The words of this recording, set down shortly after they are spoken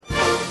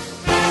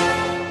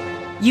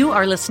You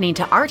are listening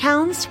to Art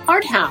Hounds.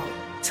 Art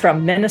Hounds.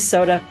 From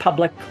Minnesota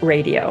Public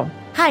Radio.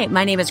 Hi,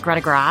 my name is Greta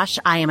Grosh.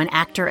 I am an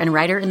actor and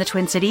writer in the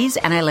Twin Cities,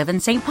 and I live in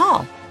St.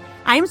 Paul.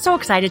 I am so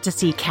excited to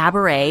see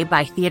Cabaret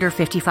by Theater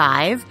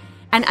 55,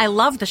 and I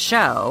love the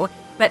show.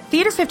 But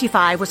Theater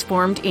 55 was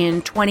formed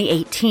in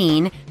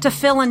 2018 to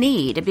fill a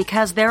need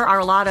because there are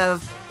a lot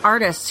of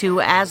artists who,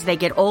 as they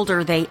get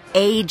older, they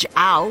age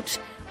out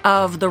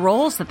of the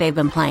roles that they've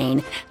been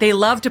playing. They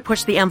love to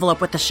push the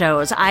envelope with the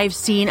shows. I've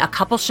seen a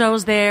couple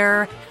shows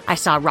there. I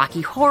saw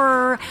Rocky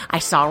Horror. I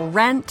saw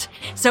Rent.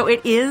 So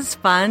it is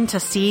fun to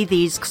see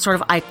these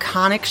sort of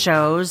iconic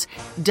shows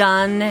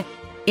done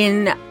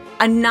in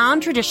a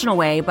non-traditional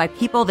way by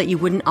people that you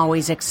wouldn't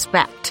always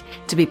expect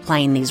to be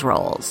playing these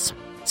roles.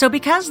 So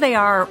because they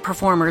are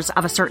performers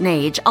of a certain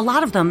age, a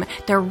lot of them,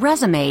 their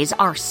resumes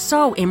are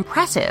so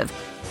impressive.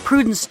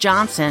 Prudence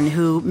Johnson,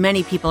 who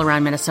many people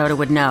around Minnesota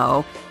would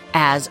know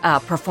as a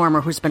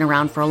performer who's been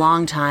around for a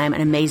long time,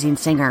 an amazing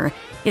singer,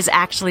 is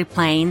actually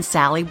playing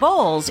Sally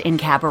Bowles in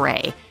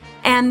Cabaret.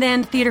 And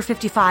then Theater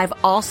 55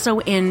 also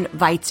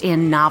invites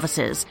in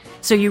novices.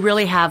 So you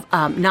really have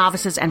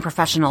novices and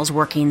professionals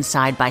working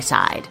side by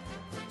side.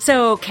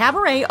 So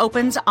Cabaret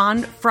opens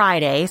on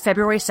Friday,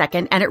 February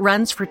 2nd, and it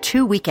runs for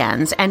 2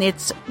 weekends, and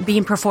it's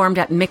being performed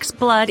at Mixed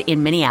Blood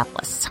in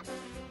Minneapolis.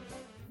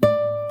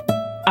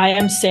 I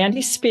am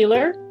Sandy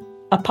Spieler,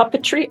 a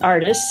puppetry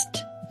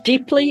artist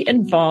deeply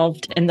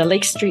involved in the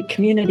Lake Street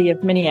community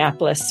of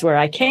Minneapolis, where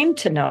I came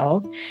to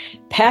know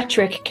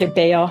Patrick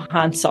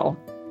Cabello-Hansel,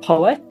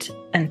 poet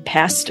and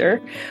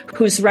pastor,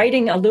 whose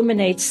writing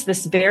illuminates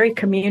this very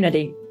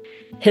community.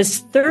 His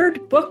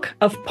third book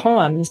of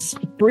poems,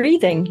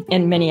 Breathing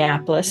in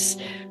Minneapolis,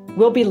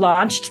 will be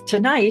launched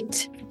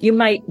tonight. You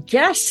might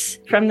guess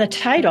from the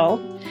title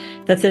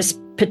that this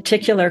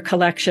particular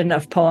collection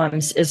of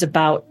poems is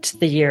about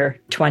the year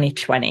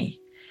 2020.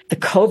 The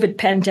COVID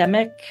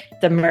pandemic,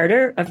 the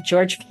murder of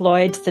George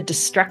Floyd, the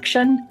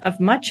destruction of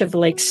much of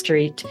Lake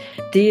Street.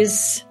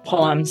 These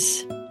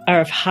poems are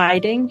of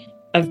hiding,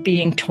 of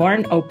being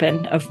torn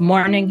open, of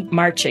mourning,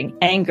 marching,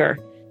 anger,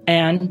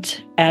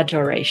 and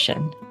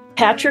adoration.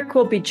 Patrick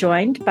will be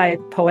joined by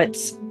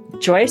poets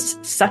Joyce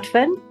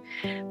Sutphen,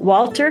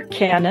 Walter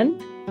Cannon,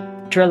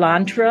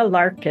 Dralandra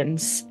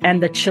Larkins,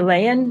 and the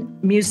Chilean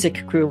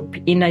music group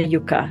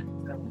Inayuka.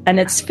 And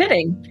it's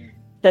fitting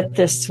that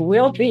this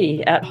will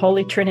be at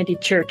Holy Trinity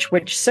Church,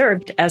 which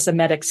served as a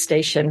medic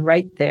station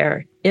right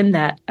there in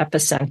that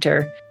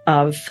epicenter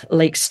of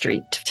Lake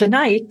Street.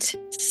 Tonight,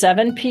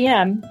 7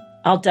 p.m.,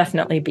 I'll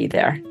definitely be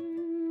there.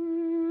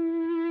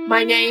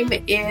 My name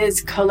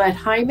is Colette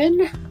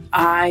Hyman.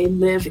 I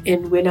live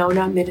in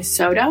Winona,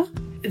 Minnesota.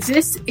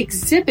 This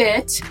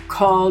exhibit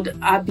called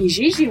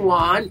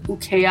Abijijiwan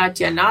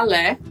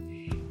Ukeyatyanale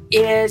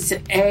is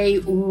a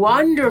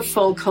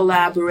wonderful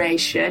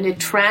collaboration. It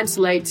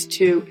translates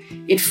to,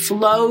 it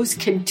flows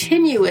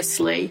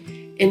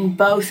continuously in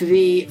both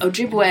the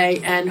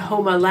Ojibwe and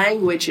Homa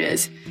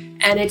languages.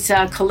 And it's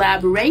a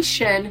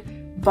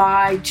collaboration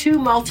by two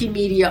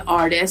multimedia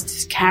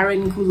artists,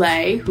 Karen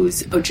Goulet,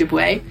 who's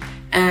Ojibwe,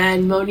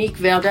 and Monique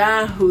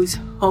Verdun, who's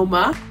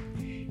Homa.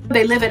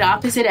 They live at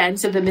opposite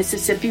ends of the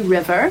Mississippi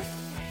River,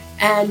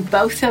 and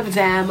both of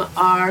them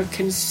are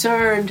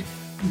concerned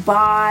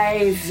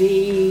by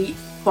the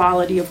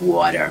quality of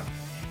water.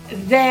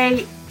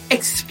 They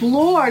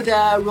explore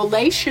the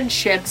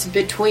relationships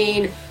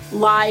between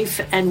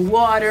life and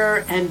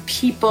water and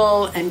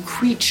people and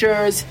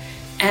creatures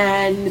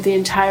and the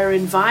entire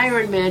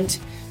environment.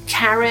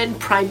 Karen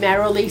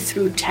primarily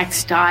through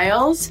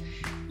textiles,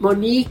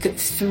 Monique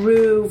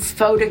through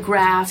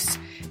photographs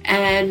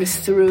and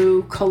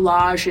through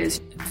collages.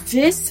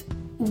 This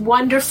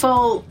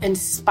wonderful,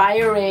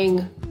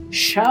 inspiring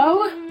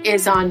show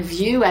is on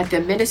view at the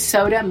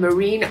Minnesota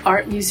Marine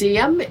Art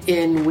Museum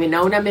in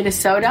Winona,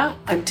 Minnesota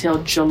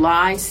until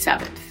July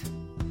 7th.